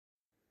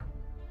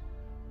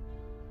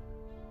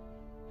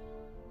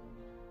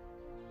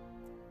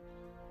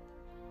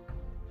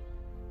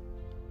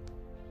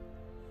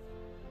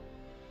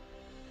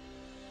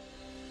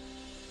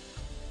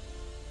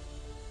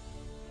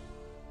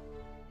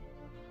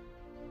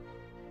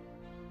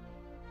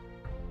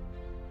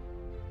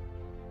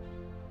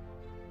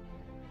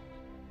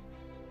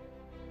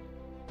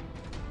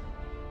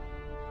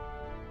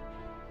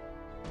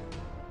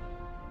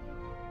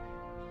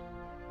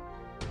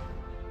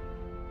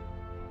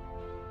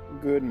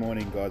Good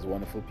morning, God's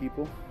wonderful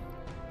people.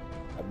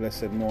 A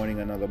blessed morning,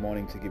 another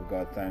morning to give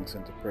God thanks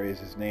and to praise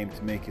His name,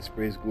 to make His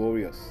praise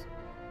glorious.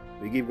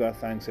 We give God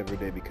thanks every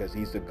day because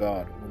He's the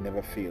God who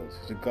never fails.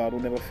 He's the God who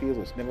never fails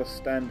us, never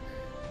stand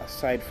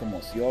aside from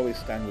us. He always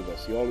stands with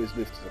us. He always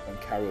lifts us up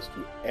and carries us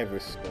through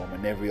every storm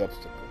and every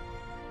obstacle.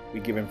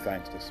 We give Him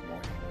thanks this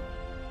morning.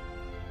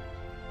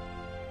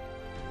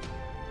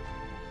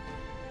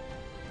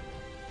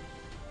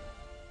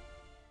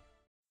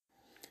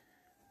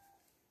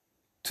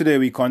 Today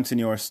we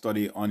continue our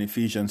study on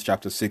Ephesians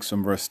chapter 6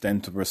 from verse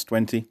 10 to verse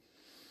 20.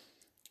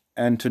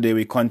 And today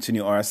we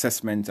continue our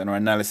assessment and our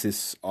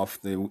analysis of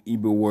the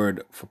Hebrew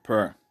word for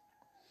prayer.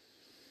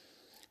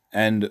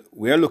 And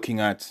we are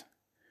looking at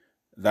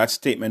that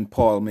statement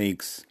Paul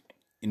makes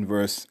in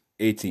verse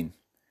 18.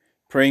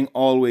 Praying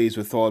always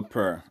with all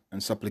prayer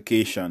and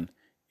supplication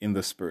in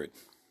the Spirit.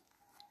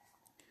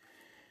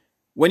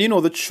 When you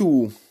know the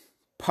true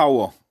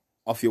power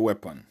of your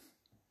weapon,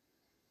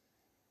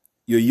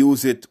 you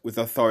use it with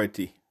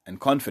authority and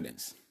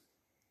confidence.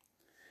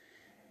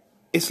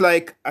 It's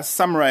like a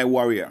samurai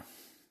warrior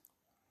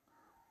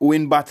who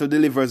in battle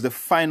delivers the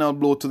final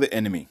blow to the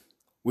enemy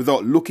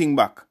without looking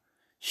back,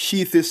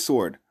 sheaths his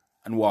sword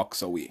and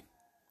walks away.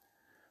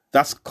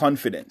 That's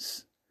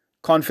confidence.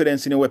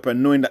 Confidence in your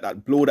weapon, knowing that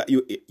that blow that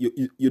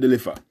you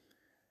deliver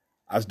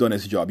has done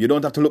its job. You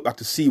don't have to look back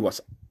to see what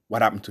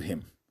happened to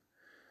him.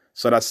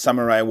 So that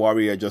samurai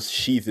warrior just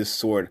sheaths his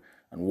sword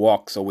and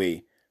walks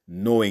away,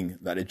 knowing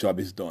that the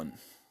job is done.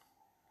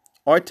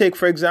 Or take,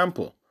 for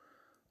example,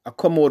 a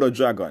Komodo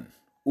dragon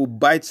who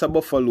bites a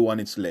buffalo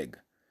on its leg.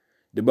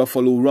 The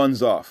buffalo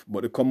runs off,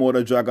 but the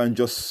Komodo dragon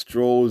just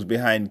strolls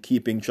behind,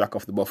 keeping track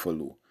of the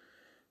buffalo.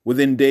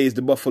 Within days,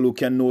 the buffalo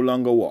can no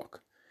longer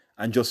walk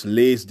and just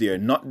lays there,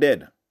 not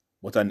dead,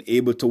 but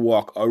unable to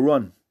walk or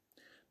run.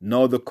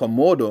 Now the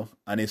Komodo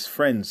and his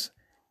friends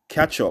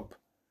catch up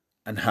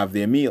and have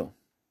their meal.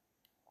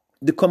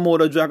 The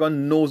Komodo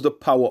dragon knows the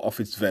power of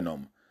its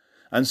venom.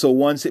 And so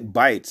once it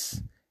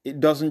bites,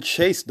 it doesn't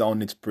chase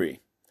down its prey.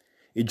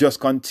 It just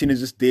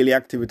continues its daily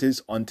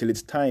activities until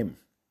it's time.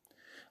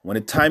 When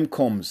the time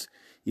comes,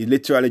 he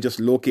literally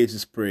just locates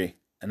his prey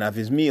and have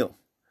his meal.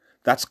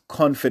 That's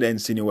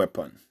confidence in your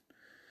weapon.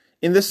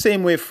 In the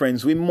same way,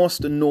 friends, we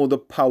must know the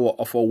power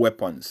of our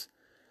weapons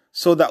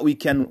so that we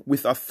can,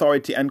 with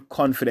authority and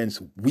confidence,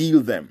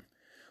 wield them.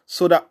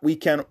 So that we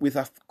can, with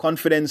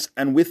confidence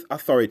and with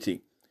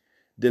authority,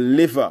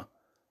 deliver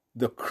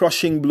the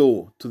crushing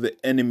blow to the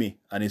enemy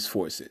and his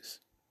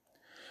forces.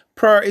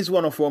 Prayer is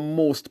one of our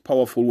most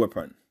powerful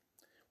weapons.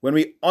 When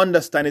we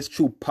understand its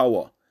true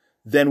power,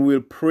 then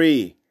we'll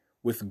pray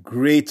with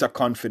greater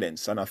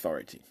confidence and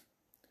authority.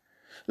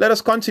 Let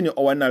us continue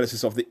our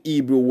analysis of the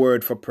Hebrew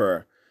word for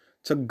prayer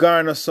to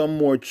garner some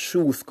more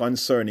truth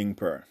concerning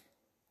prayer.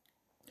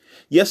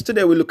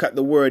 Yesterday we looked at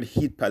the word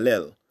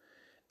hitpalel,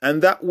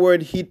 and that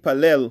word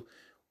hitpalel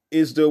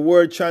is the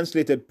word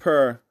translated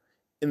prayer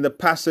in the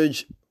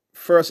passage.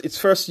 Its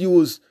first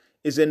use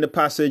is in the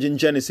passage in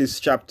Genesis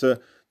chapter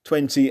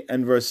 20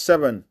 and verse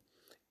 7.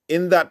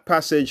 In that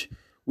passage,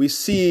 we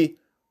see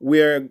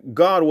where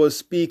God was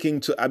speaking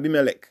to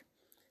Abimelech,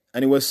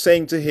 and he was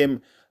saying to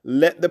him,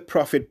 let the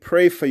prophet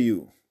pray for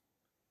you.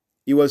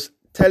 He was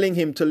telling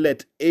him to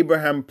let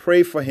Abraham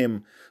pray for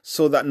him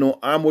so that no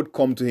harm would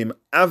come to him,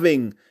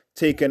 having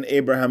taken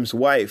Abraham's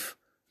wife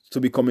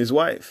to become his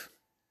wife.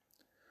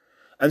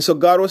 And so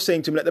God was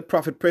saying to him, let the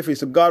prophet pray for you.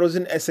 So God was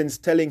in essence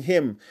telling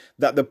him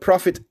that the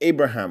prophet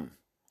Abraham,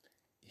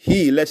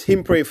 let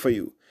him pray for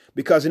you.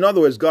 Because in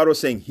other words, God was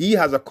saying, he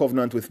has a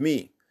covenant with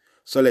me.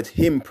 So let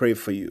him pray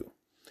for you.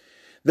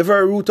 The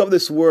very root of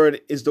this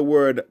word is the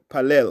word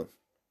palel.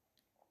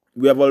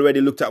 We have already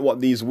looked at what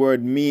these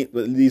words mean,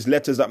 these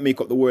letters that make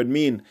up the word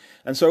mean.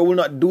 And so I will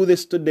not do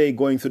this today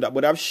going through that,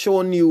 but I've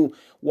shown you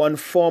one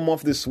form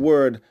of this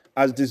word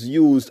as it is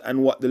used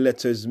and what the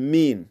letters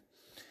mean.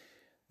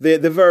 The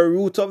very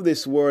root of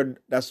this word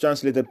that's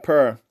translated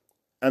prayer,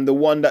 and the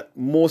one that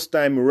most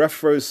time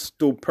refers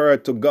to prayer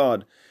to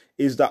God,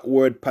 is that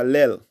word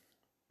palel.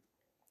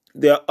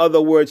 There are other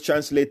words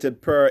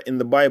translated prayer in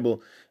the Bible,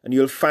 and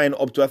you'll find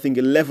up to, I think,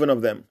 11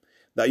 of them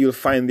that you'll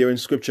find there in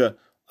Scripture,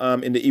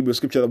 in the Hebrew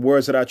Scripture, the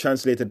words that are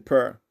translated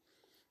prayer.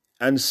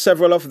 And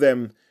several of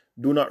them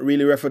do not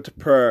really refer to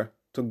prayer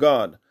to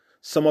God.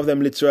 Some of them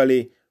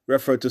literally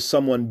refer to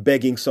someone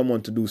begging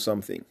someone to do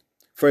something.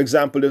 For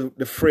example,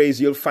 the phrase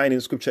you'll find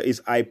in Scripture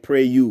is, I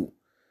pray you,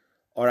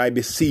 or I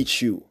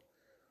beseech you.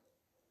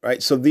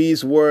 Right? So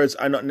these words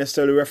are not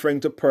necessarily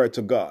referring to prayer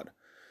to God.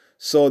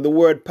 So the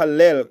word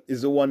palel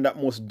is the one that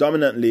most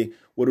dominantly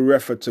would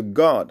refer to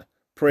God,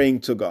 praying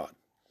to God.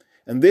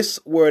 And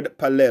this word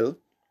palel,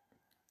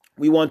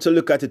 we want to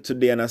look at it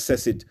today and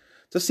assess it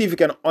to see if we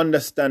can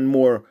understand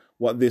more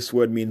what this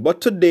word means. But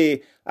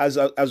today, as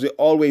we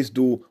always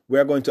do, we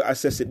are going to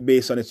assess it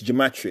based on its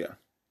gematria.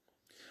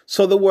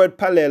 So the word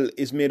palel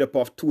is made up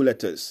of two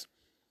letters.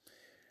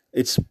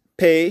 It's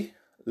Pe,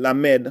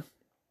 Lamed,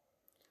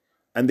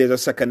 and there's a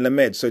second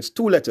Lamed. So it's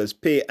two letters,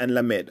 Pe and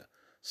Lamed.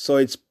 So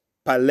it's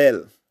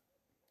palel.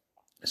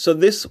 So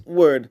this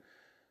word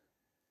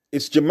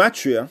its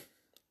gematria,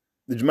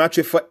 the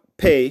gematria for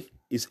Pe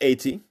is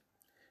 80.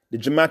 The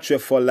gematria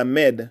for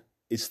Lamed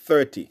is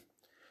 30.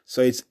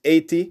 So it's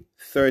 80,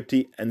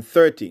 30, and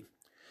 30,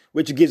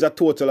 which gives a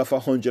total of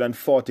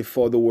 140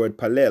 for the word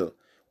Palel.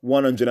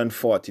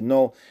 140.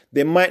 Now,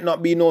 there might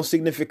not be no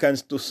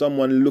significance to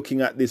someone looking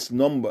at this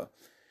number,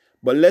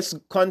 but let's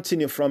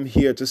continue from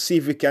here to see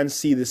if we can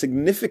see the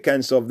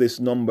significance of this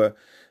number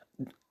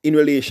in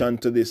relation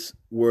to this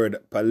word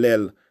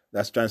Palel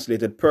that's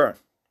translated per.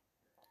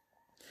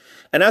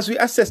 And as we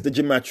assess the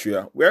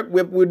gematria,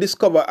 we'll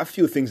discover a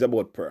few things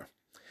about per.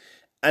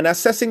 And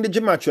assessing the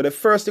gematria, the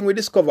first thing we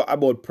discover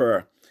about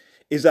per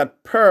is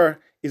that per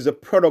is a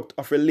product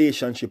of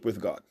relationship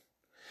with God.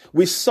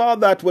 We saw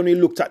that when we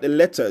looked at the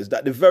letters,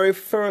 that the very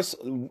first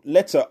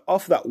letter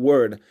of that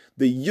word,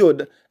 the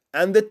Yud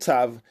and the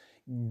Tav,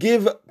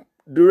 give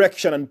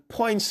direction and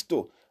points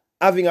to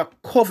having a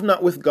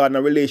covenant with God and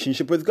a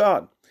relationship with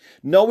God.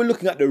 Now we're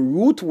looking at the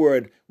root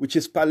word, which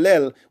is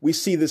Palel. We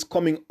see this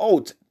coming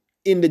out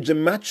in the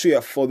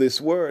gematria for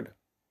this word.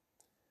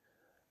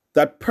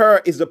 That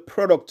per is the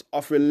product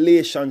of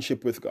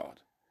relationship with God.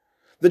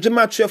 The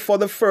gematria for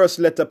the first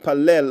letter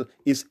Palel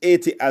is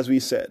 80, as we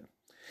said.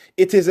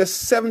 It is the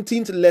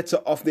 17th letter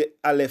of the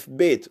Aleph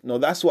Bet. Now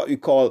that's what we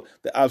call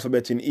the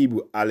alphabet in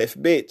Hebrew, Aleph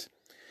Bet.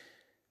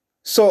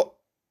 So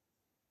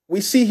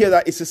we see here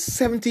that it's the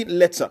 17th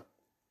letter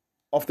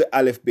of the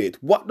Aleph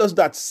Bet. What does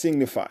that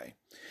signify?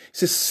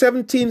 So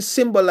 17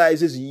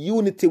 symbolizes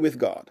unity with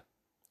God,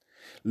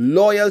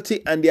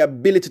 loyalty, and the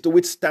ability to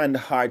withstand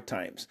hard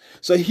times.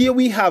 So here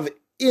we have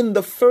in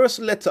the first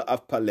letter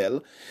of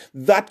Palel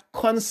that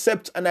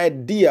concept and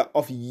idea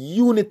of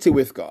unity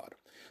with God.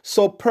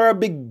 So prayer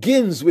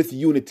begins with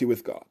unity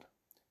with God.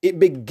 It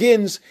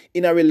begins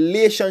in a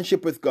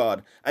relationship with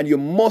God, and you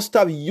must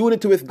have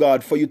unity with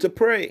God for you to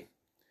pray.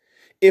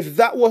 If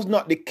that was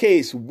not the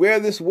case, where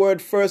this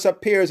word first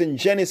appears in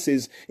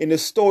Genesis, in the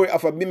story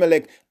of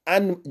Abimelech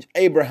and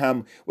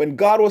Abraham, when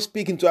God was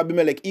speaking to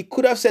Abimelech, he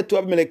could have said to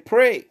Abimelech,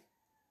 pray,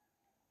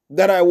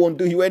 that I won't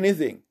do you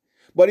anything.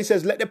 But he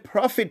says, let the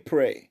prophet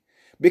pray.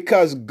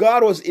 Because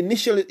God was in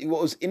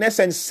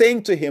essence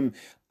saying to him,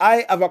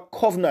 I have a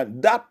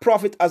covenant. That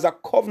prophet has a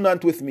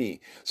covenant with me.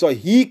 So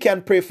he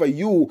can pray for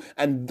you,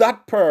 and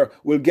that prayer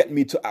will get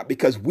me to act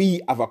because we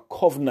have a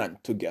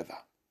covenant together.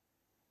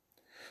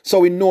 So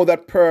we know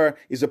that prayer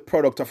is a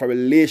product of a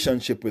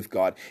relationship with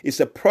God. It's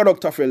a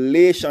product of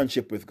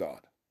relationship with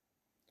God.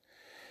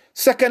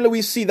 Secondly,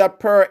 we see that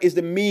prayer is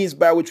the means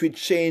by which we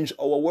change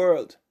our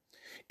world.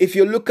 If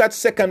you look at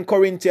 2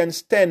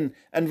 Corinthians 10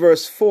 and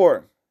verse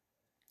 4,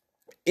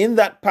 in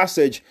that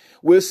passage,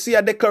 we'll see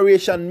a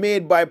declaration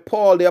made by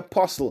Paul the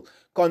apostle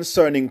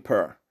concerning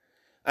prayer.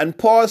 And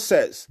Paul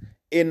says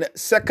in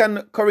 2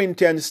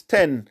 Corinthians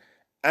 10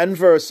 and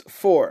verse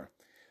 4,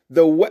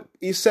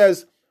 he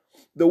says,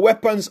 the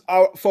weapons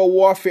for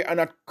warfare are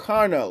not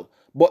carnal,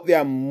 but they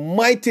are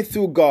mighty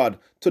through God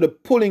to the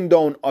pulling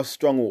down of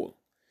strongholds.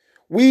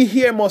 We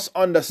here must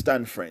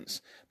understand,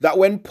 friends, that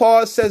when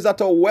Paul says that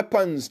our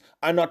weapons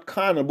are not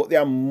carnal, but they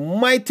are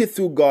mighty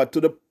through God to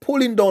the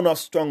pulling down of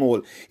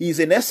stronghold, he's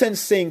in essence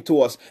saying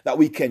to us that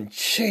we can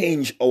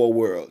change our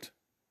world.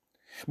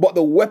 But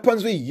the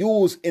weapons we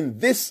use in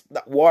this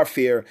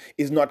warfare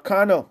is not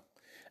carnal.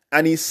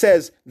 And he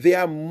says they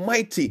are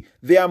mighty.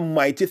 They are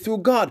mighty through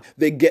God.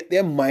 They get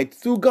their might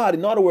through God.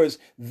 In other words,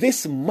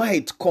 this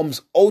might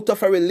comes out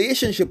of a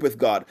relationship with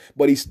God.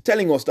 But he's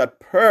telling us that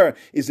prayer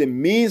is a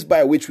means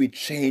by which we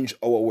change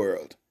our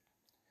world.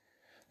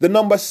 The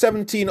number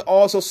 17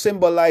 also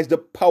symbolizes the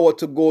power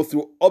to go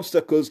through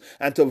obstacles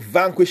and to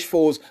vanquish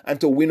foes and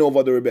to win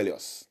over the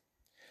rebellious.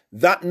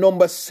 That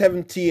number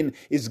 17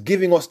 is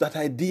giving us that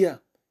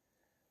idea.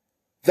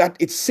 That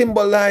it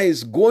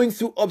symbolizes going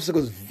through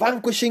obstacles,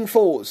 vanquishing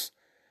foes,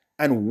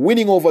 and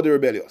winning over the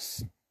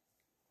rebellious.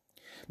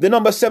 The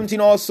number 17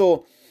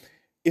 also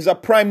is a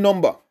prime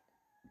number.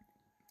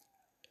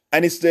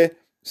 And it's the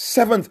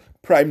 7th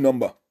prime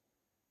number.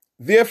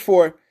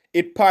 Therefore,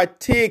 it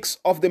partakes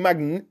of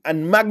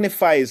and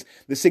magnifies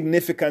the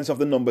significance of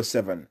the number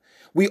 7.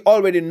 We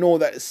already know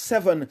that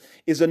 7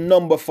 is a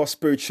number for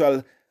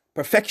spiritual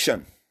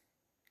perfection.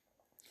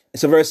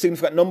 It's a very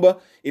significant number.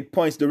 It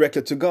points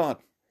directly to God.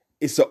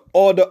 It's the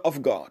order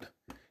of God.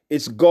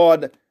 It's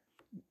God,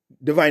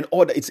 divine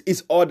order. It's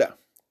His order.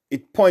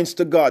 It points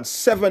to God.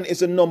 7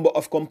 is a number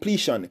of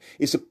completion.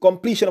 It's a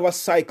completion of a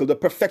cycle, the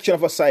perfection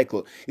of a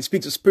cycle. It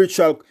speaks of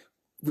spiritual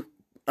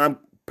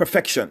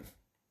perfection.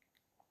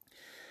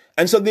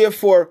 And so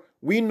therefore,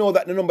 we know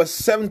that the number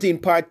 17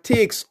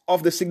 partakes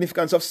of the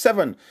significance of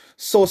 7.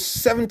 So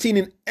 17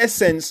 in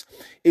essence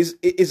is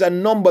a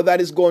number that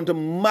is going to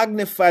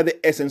magnify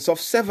the essence of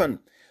 7,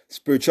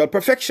 spiritual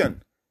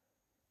perfection.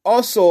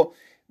 Also,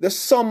 the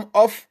sum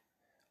of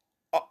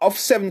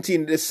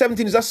 17, the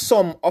 17 is a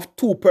sum of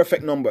 2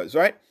 perfect numbers,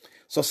 right?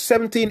 So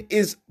 17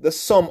 is the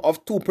sum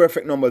of 2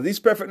 perfect numbers. These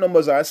perfect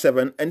numbers are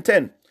 7 and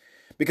 10.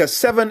 Because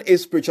 7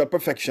 is spiritual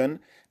perfection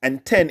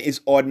and 10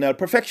 is ordinal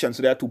perfection.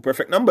 So there are 2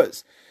 perfect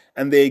numbers.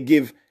 And they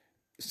give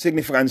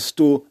significance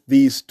to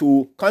these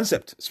two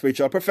concepts,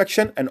 spiritual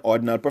perfection and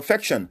ordinal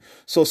perfection.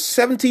 So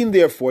 17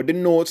 therefore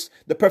denotes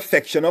the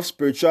perfection of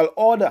spiritual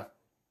order.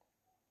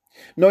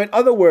 Now, in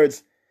other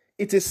words,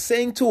 it is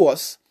saying to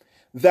us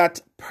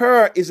that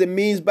prayer is a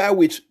means by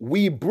which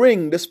we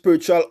bring the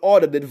spiritual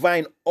order, the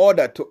divine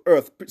order to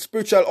earth,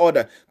 spiritual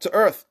order to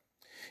earth.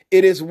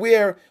 It is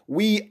where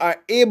we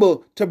are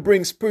able to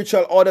bring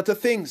spiritual order to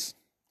things.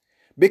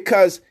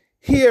 Because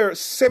here,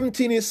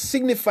 17 is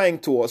signifying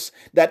to us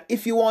that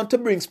if you want to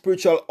bring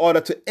spiritual order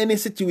to any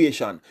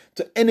situation,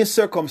 to any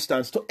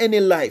circumstance, to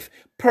any life,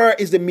 prayer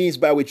is the means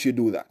by which you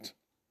do that.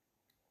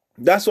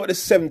 That's what the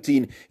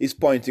 17 is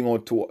pointing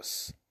out to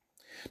us.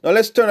 Now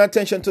let's turn our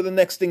attention to the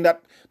next thing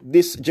that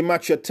this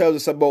gematria tells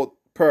us about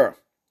prayer.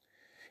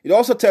 It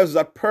also tells us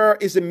that prayer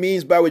is the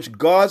means by which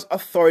God's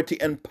authority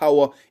and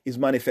power is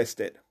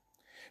manifested.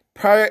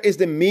 Prayer is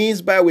the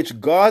means by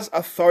which God's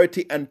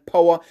authority and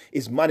power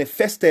is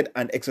manifested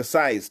and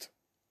exercised.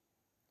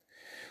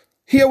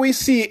 Here we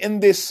see in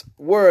this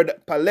word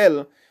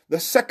palel, the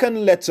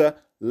second letter,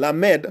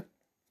 lamed.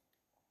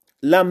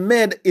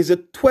 Lamed is the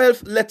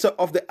 12th letter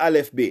of the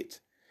Aleph Beit.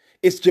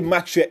 Its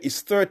gematria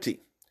is 30.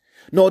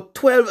 Now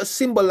 12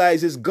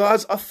 symbolizes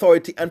God's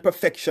authority and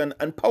perfection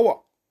and power.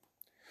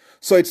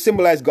 So it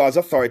symbolizes God's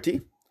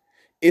authority,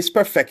 His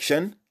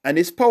perfection, and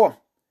His power.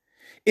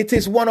 It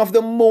is one of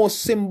the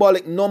most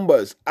symbolic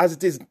numbers, as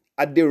it is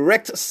a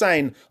direct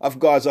sign of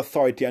God's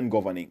authority and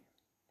governing.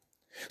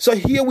 So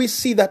here we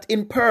see that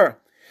in prayer,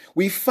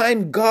 we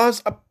find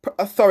God's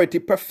authority,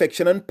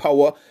 perfection, and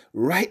power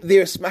right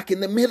there, smack in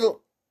the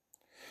middle.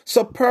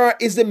 So prayer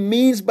is the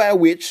means by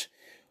which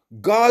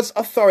God's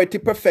authority,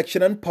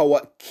 perfection, and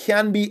power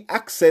can be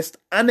accessed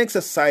and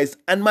exercised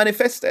and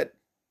manifested.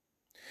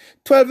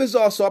 12 is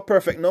also a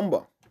perfect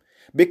number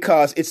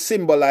because it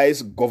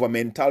symbolizes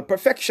governmental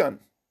perfection.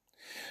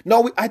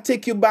 Now, I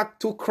take you back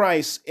to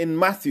Christ in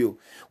Matthew,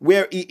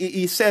 where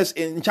he says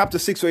in chapter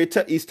 6, where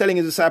he's telling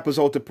his disciples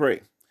how to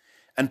pray.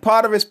 And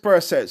part of his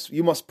prayer says,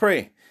 you must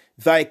pray,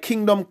 thy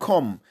kingdom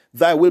come,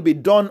 thy will be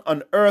done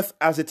on earth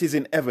as it is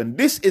in heaven.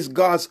 This is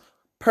God's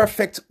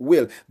perfect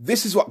will.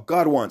 This is what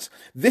God wants.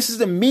 This is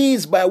the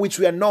means by which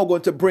we are now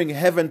going to bring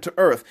heaven to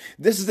earth.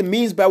 This is the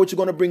means by which we're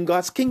going to bring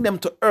God's kingdom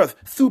to earth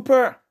through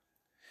prayer.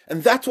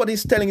 And that's what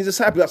he's telling his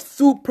disciples, that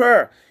through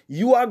prayer,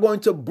 you are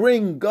going to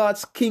bring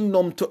God's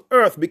kingdom to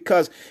earth,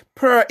 because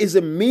prayer is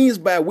a means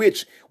by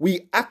which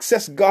we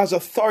access God's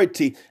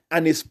authority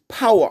and His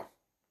power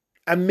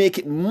and make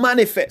it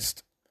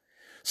manifest.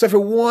 So if we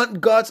want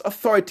God's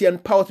authority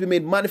and power to be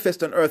made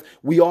manifest on earth,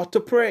 we ought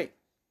to pray.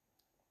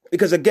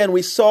 Because again,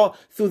 we saw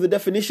through the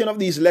definition of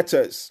these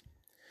letters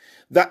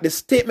that the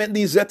statement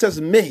these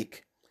letters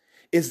make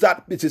is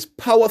that it is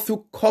power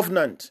through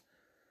covenant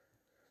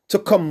to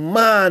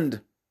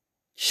command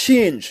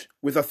change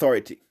with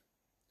authority.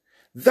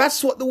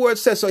 That's what the word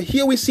says. So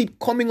here we see it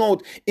coming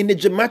out in the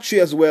gematria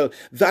as well,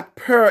 that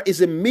prayer is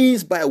a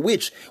means by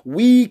which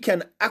we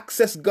can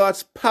access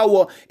God's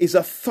power, His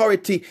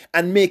authority,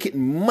 and make it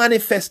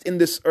manifest in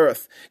this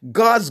earth.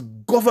 God's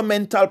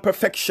governmental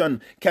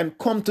perfection can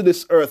come to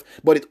this earth,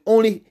 but it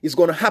only is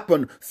going to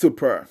happen through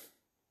prayer.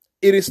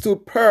 It is through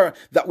prayer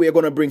that we are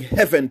going to bring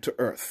heaven to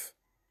earth.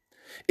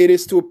 It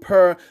is through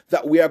prayer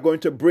that we are going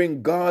to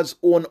bring God's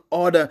own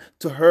order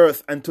to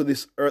earth and to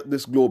this earth,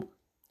 this globe.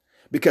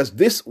 Because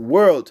this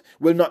world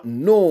will not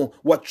know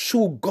what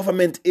true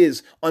government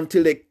is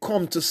until they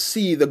come to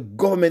see the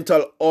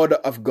governmental order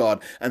of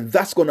God. And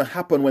that's going to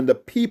happen when the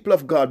people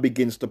of God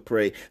begins to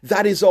pray.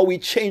 That is how we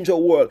change our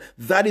world.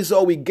 That is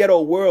how we get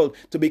our world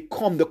to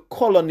become the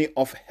colony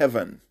of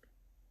heaven.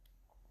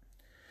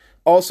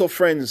 Also,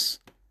 friends,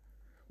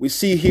 we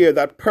see here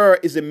that prayer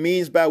is a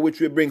means by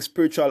which we bring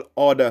spiritual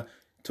order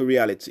to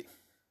reality.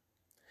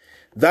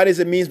 That is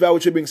a means by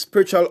which we bring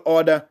spiritual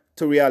order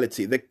to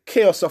reality. The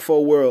chaos of our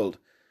world,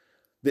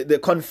 the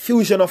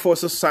confusion of our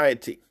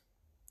society.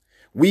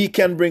 We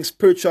can bring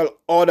spiritual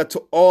order to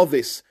all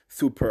this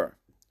through prayer.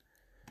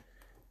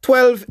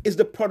 12 is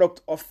the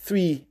product of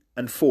 3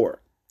 and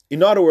 4.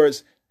 In other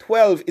words,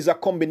 12 is a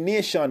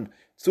combination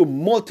through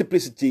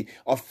multiplicity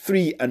of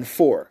 3 and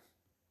 4.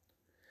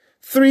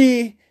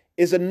 3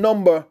 is a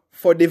number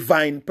for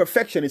divine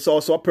perfection. It's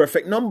also a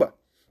perfect number.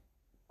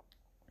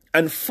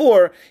 And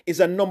 4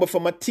 is a number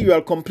for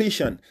material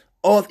completion.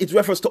 It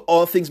refers to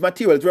all things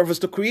material. It refers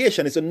to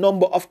creation. It's a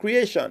number of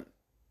creation.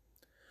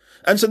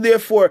 And so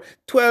therefore,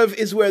 12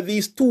 is where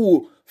these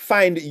two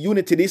find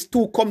unity. These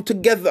two come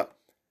together.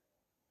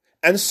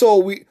 And so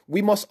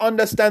we must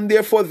understand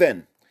therefore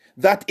then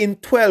that in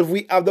 12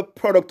 we have the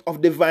product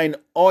of divine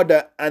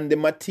order and the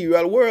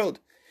material world.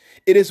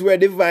 It is where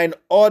divine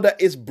order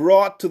is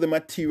brought to the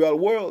material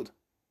world.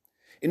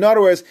 In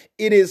other words,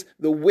 it is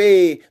the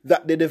way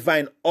that the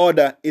divine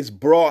order is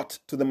brought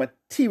to the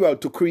material,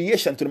 to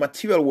creation, to the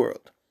material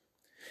world.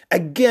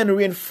 Again,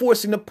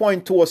 reinforcing the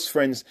point to us,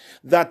 friends,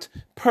 that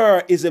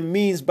prayer is a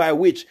means by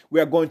which we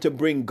are going to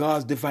bring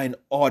God's divine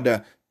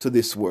order to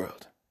this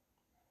world.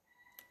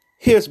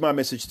 Here's my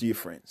message to you,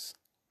 friends.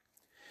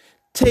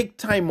 Take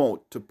time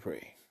out to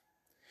pray.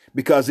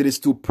 Because it is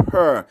through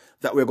prayer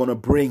that we're going to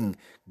bring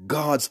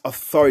God's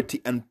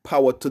authority and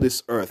power to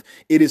this earth.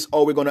 It is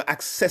how we're going to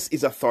access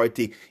his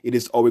authority. It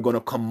is how we're going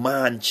to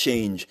command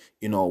change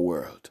in our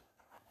world.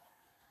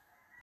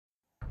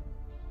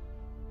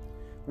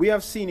 We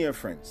have seen here,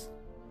 friends,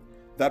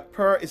 that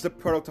prayer is the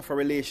product of a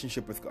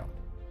relationship with God.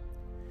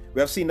 We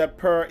have seen that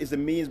prayer is the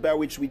means by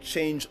which we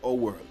change our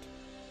world.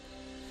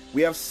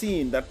 We have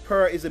seen that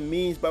prayer is the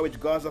means by which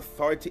God's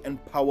authority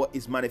and power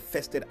is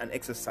manifested and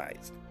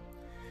exercised.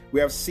 We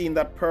have seen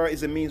that prayer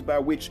is the means by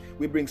which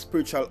we bring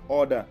spiritual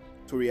order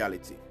to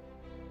reality.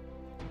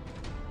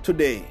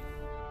 Today,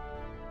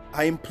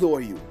 I implore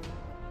you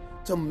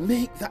to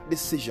make that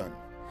decision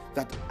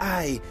that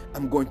I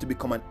am going to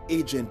become an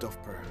agent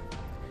of prayer.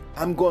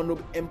 I'm going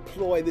to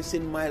employ this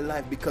in my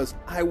life because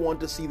I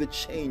want to see the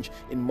change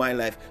in my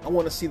life. I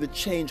want to see the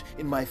change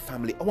in my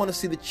family. I want to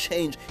see the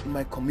change in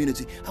my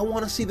community. I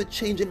want to see the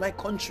change in my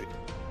country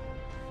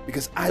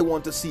because I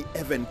want to see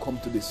heaven come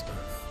to this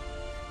earth.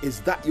 Is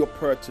that your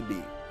prayer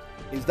today?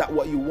 Is that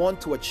what you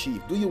want to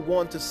achieve? Do you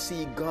want to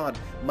see God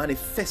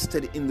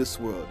manifested in this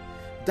world?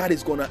 That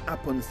is going to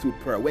happen through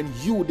prayer. When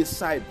you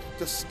decide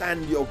to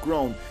stand your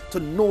ground, to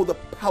know the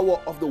power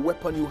of the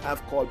weapon you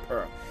have called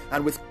prayer,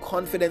 and with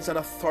confidence and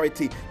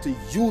authority to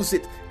use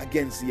it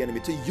against the enemy,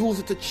 to use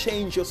it to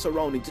change your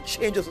surroundings, to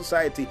change your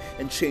society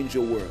and change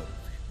your world.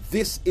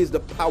 This is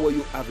the power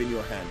you have in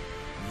your hand.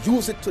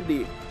 Use it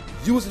today.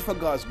 Use it for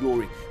God's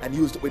glory and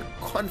use it with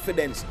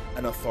confidence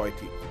and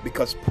authority,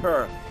 because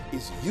prayer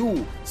is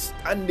you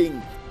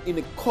standing in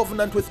a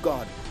covenant with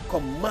God,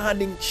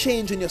 commanding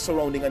change in your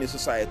surrounding and your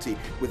society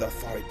with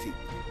authority.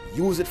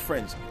 Use it,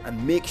 friends,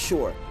 and make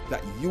sure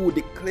that you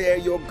declare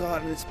your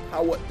God and his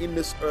power in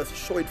this earth.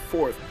 Show it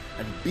forth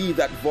and be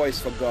that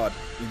voice for God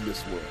in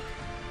this world.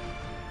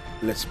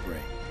 Let's pray.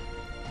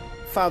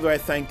 Father, I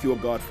thank you, O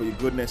God, for your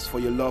goodness,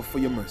 for your love, for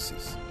your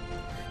mercies.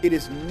 It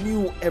is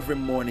new every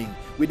morning.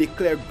 We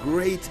declare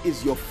great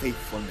is your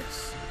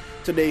faithfulness.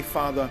 Today,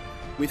 Father,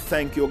 we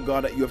thank you, O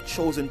God, that you have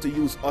chosen to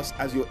use us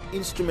as your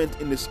instrument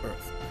in this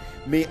earth.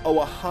 May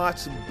our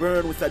hearts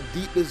burn with a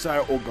deep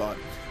desire, O God,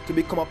 to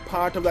become a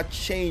part of that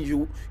change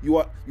you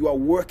are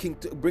working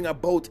to bring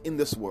about in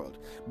this world.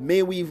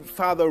 May we,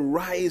 Father,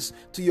 rise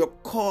to your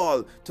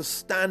call to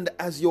stand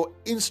as your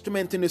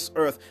instrument in this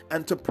earth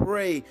and to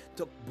pray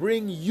to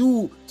bring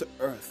you to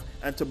earth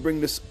and to bring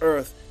this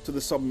earth to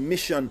the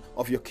submission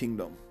of your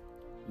kingdom.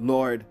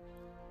 Lord,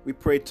 we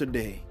pray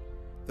today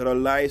that our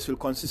lives will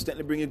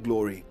consistently bring you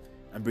glory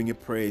and bring you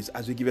praise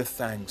as we give you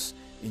thanks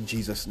in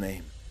Jesus'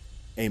 name.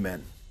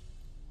 Amen.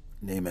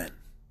 Amen.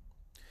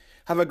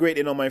 Have a great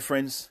day now, my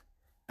friends.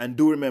 And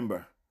do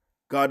remember,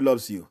 God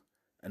loves you,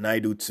 and I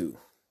do too.